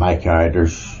 And my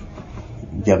character's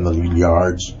giving the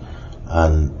yards,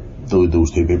 and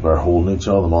those two people are holding each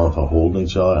other, the mom and father holding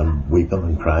each other and weeping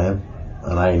and crying.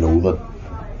 And I know that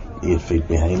 8 feet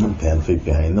behind them, 10 feet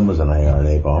behind them is an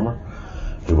IRA bomber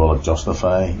who will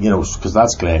justify, you know, because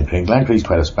that's Glencree. Glencree's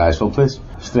quite a special place.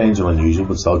 Strange and unusual,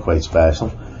 but still quite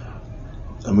special.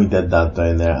 And we did that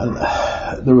down there.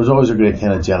 And there was always a great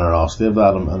kind of generosity of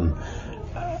that. And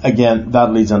again,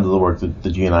 that leads into the work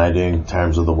that you and I are doing in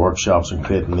terms of the workshops and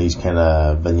creating these kind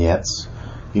of vignettes.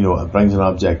 You know, it brings an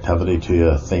objectivity to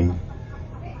a theme.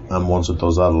 And once it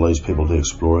does that, it allows people to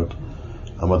explore it.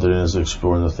 And what they're doing is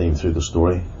exploring the theme through the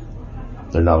story.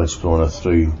 They're not exploring it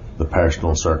through the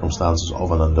personal circumstances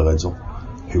of an individual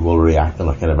who will react in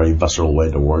a kind of very visceral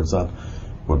way towards that.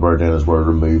 what we're doing is we're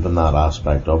removing that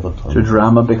aspect of it. So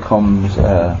drama becomes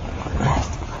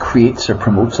creates or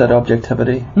promotes that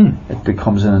objectivity. It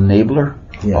becomes an enabler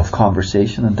of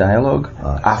conversation and dialogue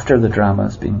after the drama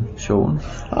has been shown.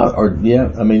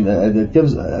 It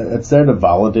gives. It's there to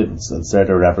validate. It's there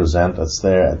to represent. It's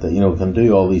there that can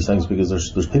do all these things, because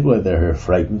there's people out there who are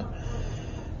frightened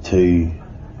to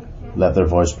let their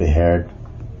voice be heard,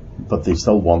 but they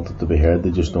still want it to be heard.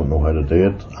 They just don't know how to do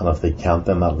it, and if they can't,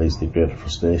 then that leads to greater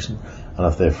frustration. And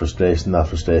if they have frustration, that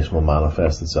frustration will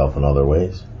manifest itself in other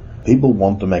ways. People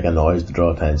want to make a noise to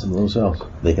draw attention to themselves.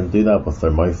 They can do that with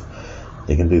their mouth.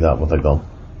 They can do that with a gun.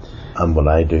 And what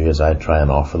I do is I try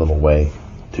and offer them a way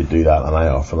to do that, and I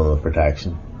offer them the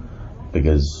protection.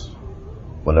 Because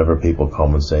whenever people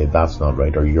come and say, that's not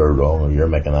right, or you're wrong, or you're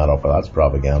making that up, or that's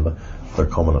propaganda, they're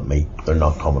coming at me. They're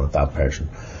not coming at that person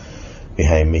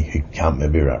behind me who can't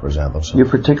maybe represent themselves. You're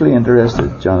particularly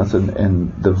interested, Jonathan,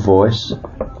 in the voice,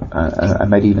 I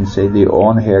might even say the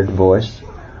unheard voice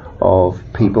of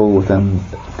people within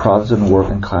the Protestant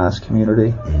working class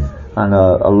community. And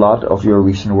a lot of your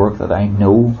recent work that I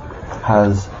know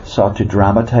has sought to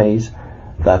dramatise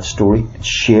that story,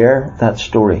 share that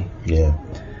story. Yeah.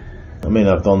 I mean,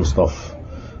 I've done stuff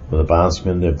with the Bands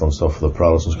community, I've done stuff with the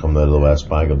Protestants coming out of the West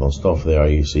Bank, I've done stuff with the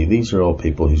RUC. These are all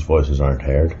people whose voices aren't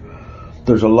heard.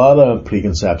 There's a lot of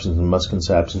preconceptions and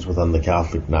misconceptions within the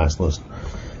Catholic nationalist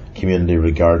community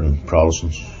regarding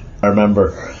Protestants. I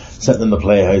remember sitting in the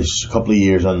Playhouse a couple of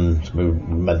years in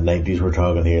mid-90s, we're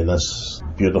talking here, and this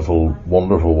beautiful,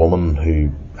 wonderful woman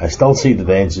who I still see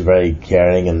today, and she's very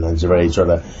caring, and she's a very she's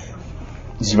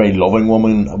a very loving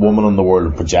woman, a woman in the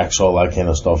world who projects all that kind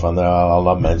of stuff, and I'll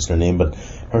not mention her name, but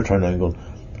her turning around going,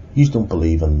 you don't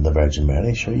believe in the Virgin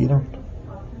Mary? Sure you don't.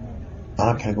 And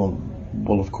I'm kind of going,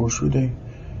 well, of course we do.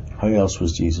 How else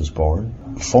was Jesus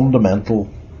born? Fundamental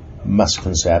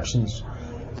misconceptions.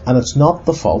 And it's not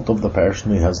the fault of the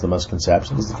person who has the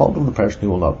misconceptions, it's the fault of the person who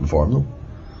will not inform them.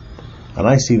 And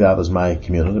I see that as my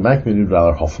community. My community would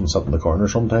rather huff and sit in the corner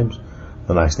sometimes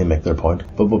than actually make their point.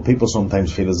 But what people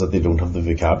sometimes feel is that they don't have the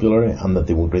vocabulary, and that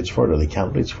they won't reach for it, or they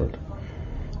can't reach for it.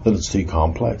 That it's too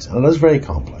complex. And it is very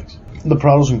complex. The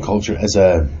Protestant culture is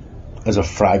a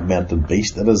fragmented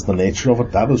beast. It is the nature of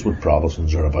it. That is what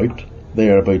Protestants are about. They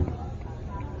are about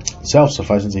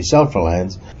self-sufficiency,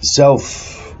 self-reliance,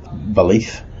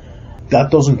 self-belief.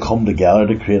 That doesn't come together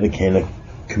to create a kind of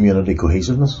community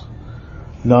cohesiveness.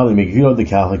 Not only if you have the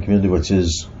Catholic community, which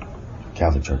is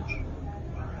Catholic Church,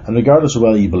 and regardless of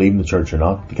whether you believe in the Church or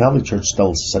not, the Catholic Church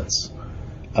still sits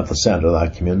at the centre of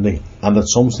that community, and at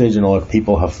some stage or another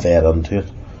people have fed into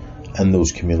it in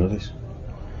those communities.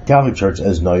 The Catholic Church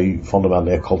is now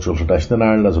fundamentally a cultural tradition in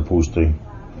Ireland, as opposed to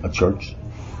a church,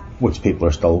 which people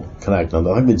are still connecting on.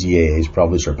 I think the GAA has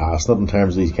probably surpassed it in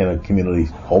terms of these kind of community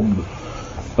hub,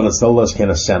 but it's still this kind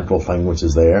of central thing which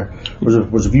is there.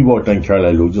 Whereas if you walk down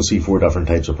Carlisle Road, you'll see 4 different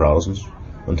types of Protestants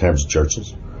in terms of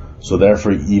churches. So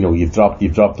therefore, you've dropped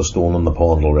the stone in the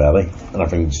pond already, and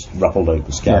everything's rippled out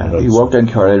and scattered out. You walk down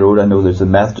Carlisle Road, I know there's the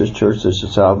Methodist Church, there's the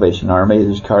Salvation Army,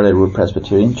 there's Carlisle Road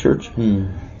Presbyterian Church. You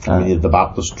have the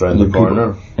Baptist round the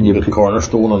corner, and you've got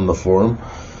Cornerstone on the Forum.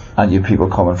 And you people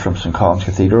coming from St. Colin's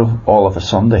Cathedral all of a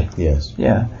Sunday. Yes.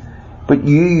 Yeah. But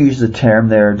you used the term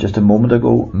there just a moment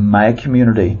ago, my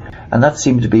community, and that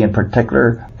seems to be in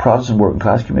particular Protestant working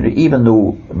class community, even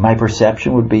though my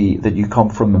perception would be that you come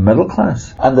from the middle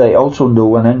class. And I also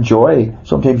know and enjoy,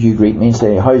 sometimes you greet me and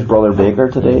say, how's Brother Baker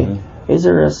today? Mm-hmm. Is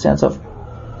there a sense of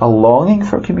a longing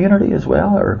for community as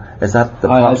well, or is that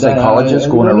the psychologist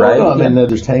going awry? I mean,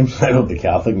 there's times when I go to the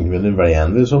Catholic community and very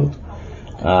envious of it.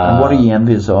 And what are you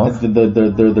envious of?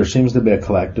 There seems to be a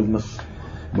collectiveness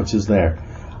which is there,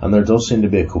 and there does seem to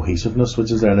be a cohesiveness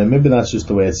which is there. Now maybe that's just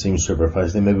the way it seems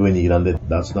superficially, maybe when you get into it,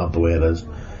 that's not the way it is,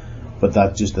 but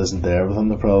that just isn't there within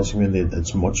the Protestant community.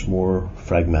 It's much more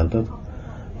fragmented,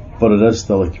 but it is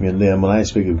still a community, and when I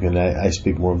speak of community, I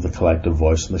speak more of the collective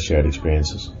voice and the shared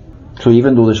experiences. So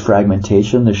even though there's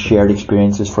fragmentation, there's shared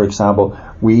experiences. For example,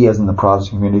 we as in the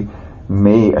Protestant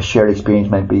community, a shared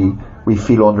experience might be we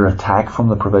feel under attack from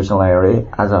the Provisional IRA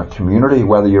as a community,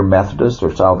 whether you're Methodist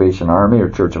or Salvation Army or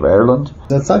Church of Ireland.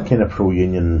 That's that kind of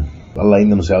pro-union, align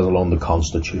themselves along the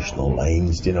constitutional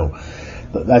lines, you know.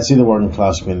 I see the working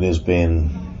class community as being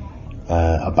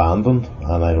abandoned,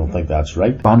 and I don't think that's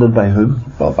right. Abandoned by whom?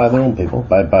 Well, by their own people,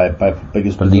 by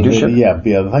biggest the leadership. Yeah.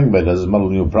 The thing about it is,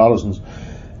 Protestants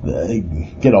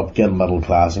get up, get middle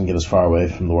class, and get as far away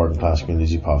from the working class community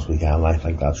as you possibly can. And I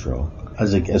think that's wrong.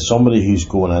 As somebody who's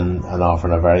going in and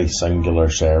offering a very singular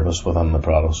service within the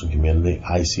Protestant community,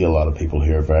 I see a lot of people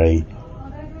who are very,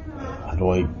 how do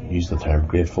I use the term,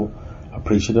 grateful,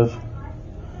 appreciative,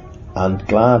 and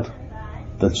glad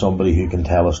that somebody who can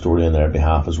tell a story on their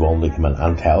behalf is willing to come in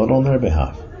and tell it on their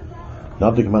behalf.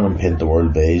 Not to come in and paint the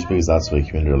world beige, because that's the way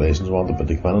community relations wanted, but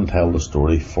to come in and tell the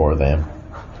story for them.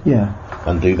 Yeah.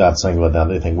 And do that single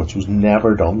identity thing, which was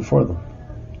never done for them.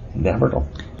 Never done.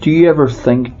 Do you ever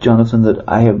think, Jonathan, that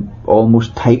I have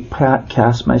almost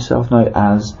typecast myself now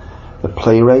as the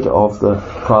playwright of the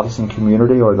Protestant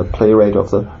community, or the playwright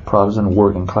of the Protestant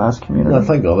working class community? I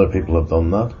think other people have done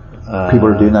that. People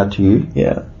are doing that to you?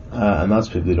 Yeah. And that's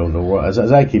people who don't know. As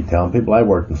I keep telling people, I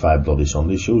worked in 5 Bloody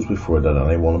Sunday shows before I did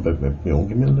any one about my own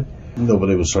community.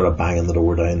 Nobody was sort of banging the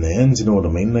door down the ends, you know what I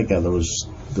mean? Like, there was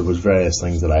various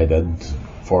things that I did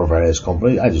for various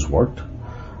companies. I just worked.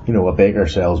 You know, a baker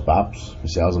sells baps, he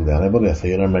sells them to anybody. A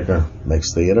theatre maker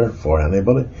makes theatre for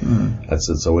anybody.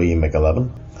 It's a way you make a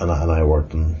living. And I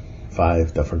worked in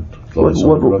 5 different.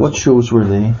 What shows were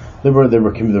they? There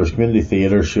was community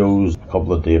theatre shows. A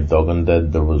couple that Dave Duggan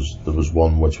did. There was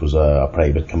one which was a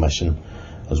private commission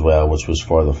as well, which was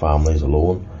for the families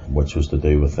alone, which was to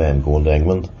do with them going to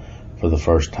England for the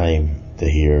first time to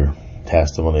hear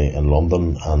testimony in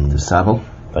London and the Savile.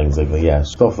 Things like that, yeah.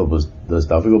 Stuff that was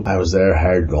difficult. I was there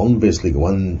hired gun, basically go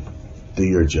in, do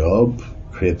your job,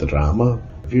 create the drama.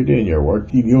 If you're doing your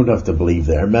work, you don't have to believe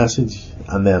their message.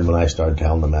 And then when I started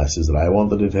telling the message that I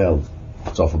wanted to tell,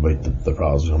 stuff about the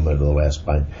Protestants coming out of the West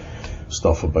Bank,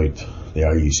 stuff about the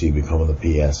RUC becoming the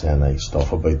PSNI,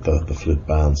 stuff about the flute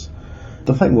bands.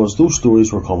 The thing was, those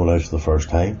stories were coming out for the first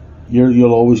time.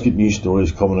 You'll always get new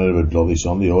stories coming out about Bloody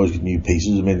Sunday, you always get new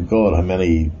pieces. I mean, God, how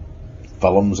many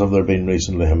films have there been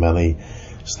recently? How many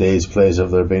stage plays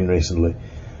have there been recently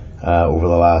over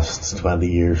the last 20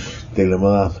 years dealing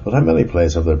with that? But how many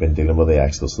plays have there been dealing with the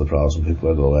exodus of the Protestant people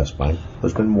out of the West Bank?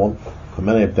 There's been one. How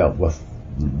many have dealt with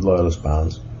loyalist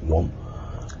bands? One.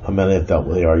 How many have dealt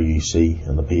with the RUC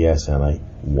and the PSNI?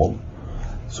 One.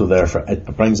 So therefore it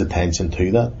brings attention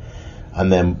to that,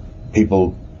 and then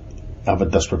people have a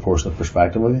disproportionate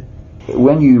perspective of you.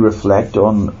 When you reflect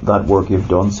on that work you've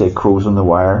done, say Crows on the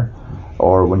Wire,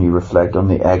 or when you reflect on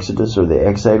the Exodus or the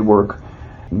Exile work,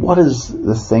 what is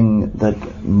the thing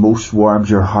that most warms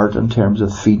your heart in terms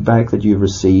of feedback that you've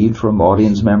received from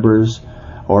audience members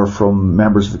or from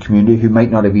members of the community who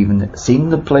might not have even seen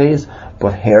the plays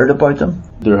but heard about them?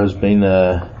 There has been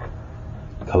a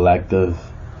collective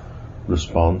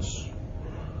response,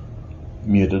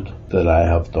 muted, that I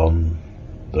have done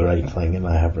the right thing and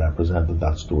I have represented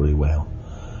that story well.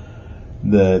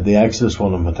 The Exodus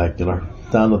one in particular,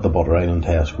 down at the Butter Island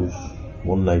Tesco's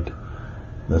one night,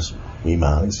 this wee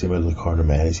man, he came out of the corner of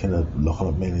my eye, he's kind of looking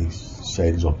at me and he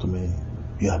sidles up to me,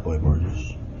 "Yeah, boy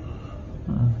Burgess.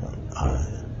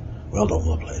 Well done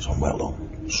with the play, son, well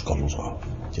done. Scuttles off."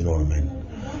 Do you know what I mean?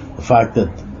 The fact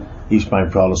that East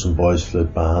Bank Protestant Boys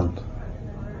Flute Band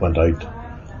went out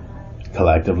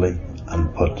collectively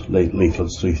and put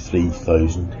leaflets through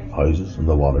 3,000 houses in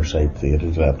the Waterside Theatre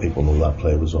to let people know that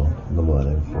play was on in the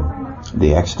Millennium Forum.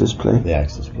 The Exodus play? The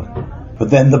Exodus play. But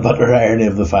then the bitter irony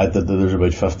of the fact that there's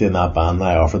about 50 in that band,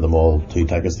 I offered them all 2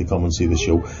 tickets to come and see the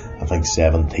show. I think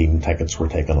 17 tickets were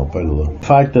taken up out of them. The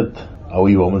fact that a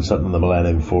wee woman sitting in the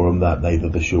Millennium Forum that night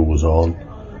that the show was on,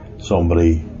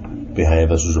 somebody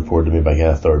behind us was reported to me by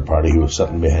a third party who was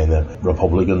sitting behind the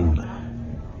Republican,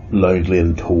 loudly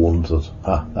intoned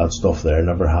that stuff there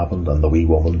never happened, and the wee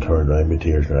woman turned around with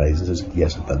tears in her eyes and says,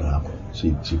 "Yes, it did happen."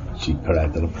 She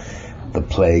corrected him. The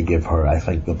play gave her, I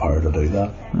think, the power to do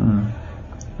that.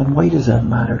 And why does that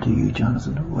matter to you,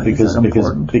 Jonathan? Why is that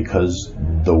important? Because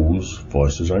those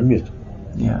voices are mute.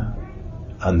 Yeah.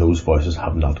 And those voices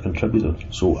have not contributed.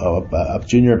 So a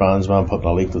junior bandsman putting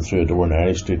a leaflet through a door in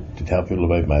Irish Street to tell people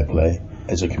about my play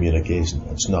is a communication.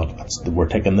 It's not. We're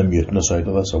taking the muteness out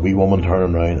of this. A wee woman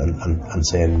turning around and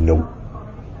saying, "No,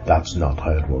 that's not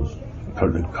how it was."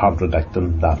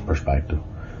 Contradicting that perspective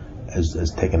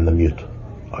is taking the mute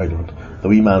out of it. The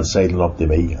wee man sidling up to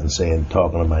me and saying,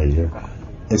 talking in my ear,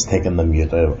 is taking the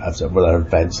mute out of it. Well,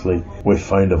 eventually we've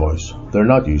found a voice. They're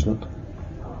not using it,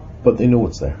 but they know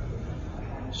it's there.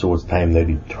 So it's time now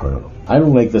to turn it. I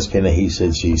don't like this kind of he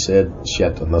said, she said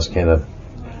shit, and this kind of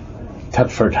tit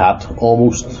for tat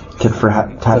almost. Tit for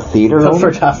tat theatre? Tit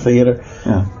for tat theatre.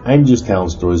 Yeah. I'm just telling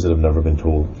stories that have never been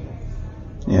told.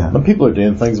 Yeah. And people are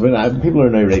doing things. People are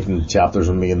now writing chapters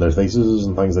on me in their theses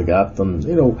and things like that, and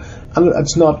and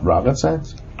it's not rocket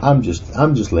science. I'm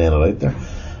just laying it out there.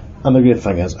 And the great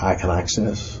thing is, I can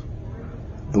access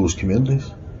those communities.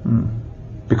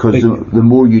 Because the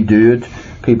more you do it,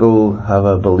 people have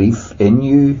a belief in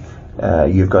you.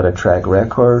 You've got a track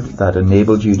record that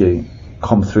enabled you to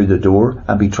come through the door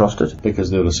and be trusted. Because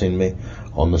they would have seen me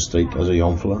on the street as a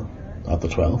young fella at the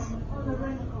 12th.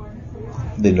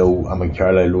 They know I'm in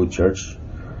Carlisle Road Church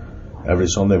every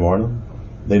Sunday morning.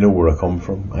 They know where I come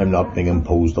from. I'm not being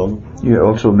imposed on. You're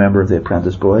also a member of the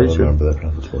Apprentice Boys. I'm a member of the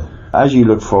Apprentice Boys. As you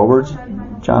look forward,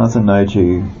 Jonathan, now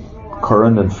to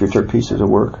current and future pieces of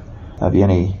work, have you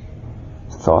any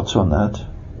thoughts on that?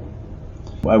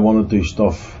 I want to do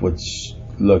stuff which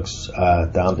looks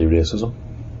at anti-racism.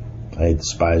 I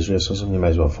despise racism. You might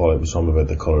as well follow it with something about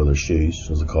the colour of their shoes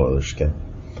as the colour of their skin.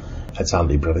 It's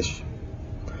anti-British.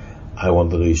 I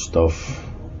want to do stuff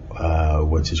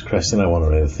which is Christian. I want to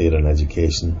write a theatre and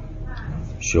education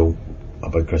show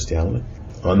about Christianity.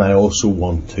 And I also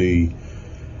want to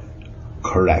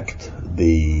correct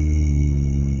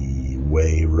the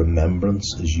way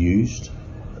remembrance is used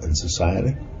in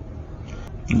society.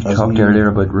 You talked earlier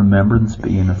about remembrance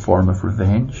being a form of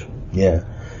revenge. Yeah,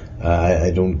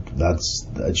 I don't.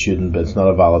 It shouldn't. But it's not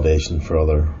a validation for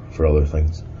other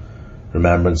things.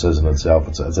 Remembrance is in itself.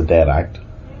 It's a dead act.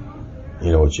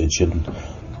 You know, it shouldn't.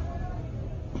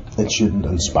 It shouldn't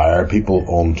inspire people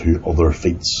onto other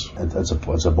feats.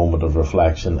 It's a moment of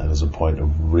reflection, and it's a point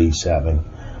of resetting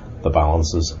the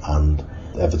balances. And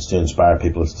if it's to inspire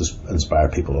people, it's to inspire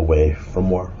people away from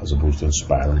war as opposed to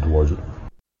inspire them towards it.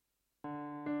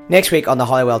 Next week on the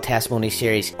Hollywell Testimony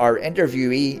Series, our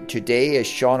interviewee today is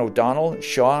Sean O'Donnell.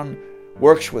 Sean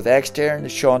works with Extern.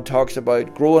 Sean talks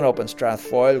about growing up in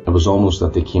Strathfoyle. It was almost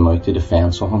that they came out to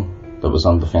defend someone that was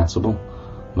undefensible.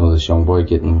 You know, this young boy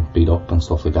getting beat up and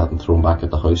stuff like that and thrown back at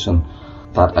the house, and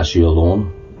that issue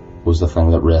alone was the thing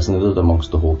that resonated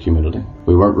amongst the whole community.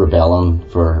 We weren't rebelling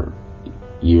for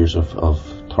years of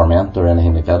torment or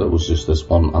anything like that. It was just this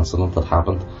one incident that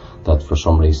happened that for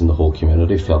some reason the whole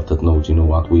community felt that, no, do you know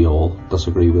what, we all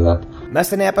disagree with that.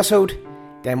 Missed an episode?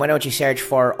 Then why don't you search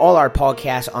for all our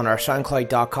podcasts on our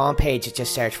SoundCloud.com page.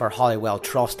 Just search for Hollywell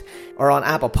Trust, or on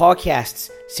Apple Podcasts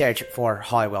search for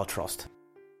Hollywell Trust.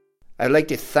 I'd like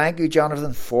to thank you,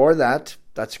 Jonathan, for that.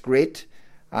 That's great.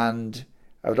 And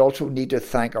I would also need to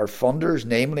thank our funders,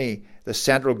 namely the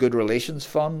Central Good Relations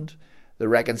Fund, the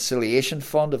Reconciliation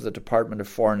Fund of the Department of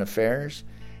Foreign Affairs,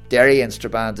 Derry and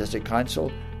Strabane District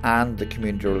Council, and the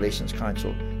Community Relations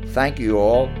Council. Thank you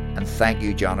all, and thank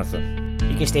you, Jonathan.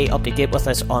 You can stay up to date with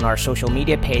us on our social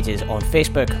media pages. On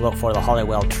Facebook, look for the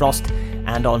Hollywell Trust,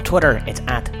 and on Twitter, it's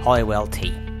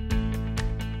 @HollywellT.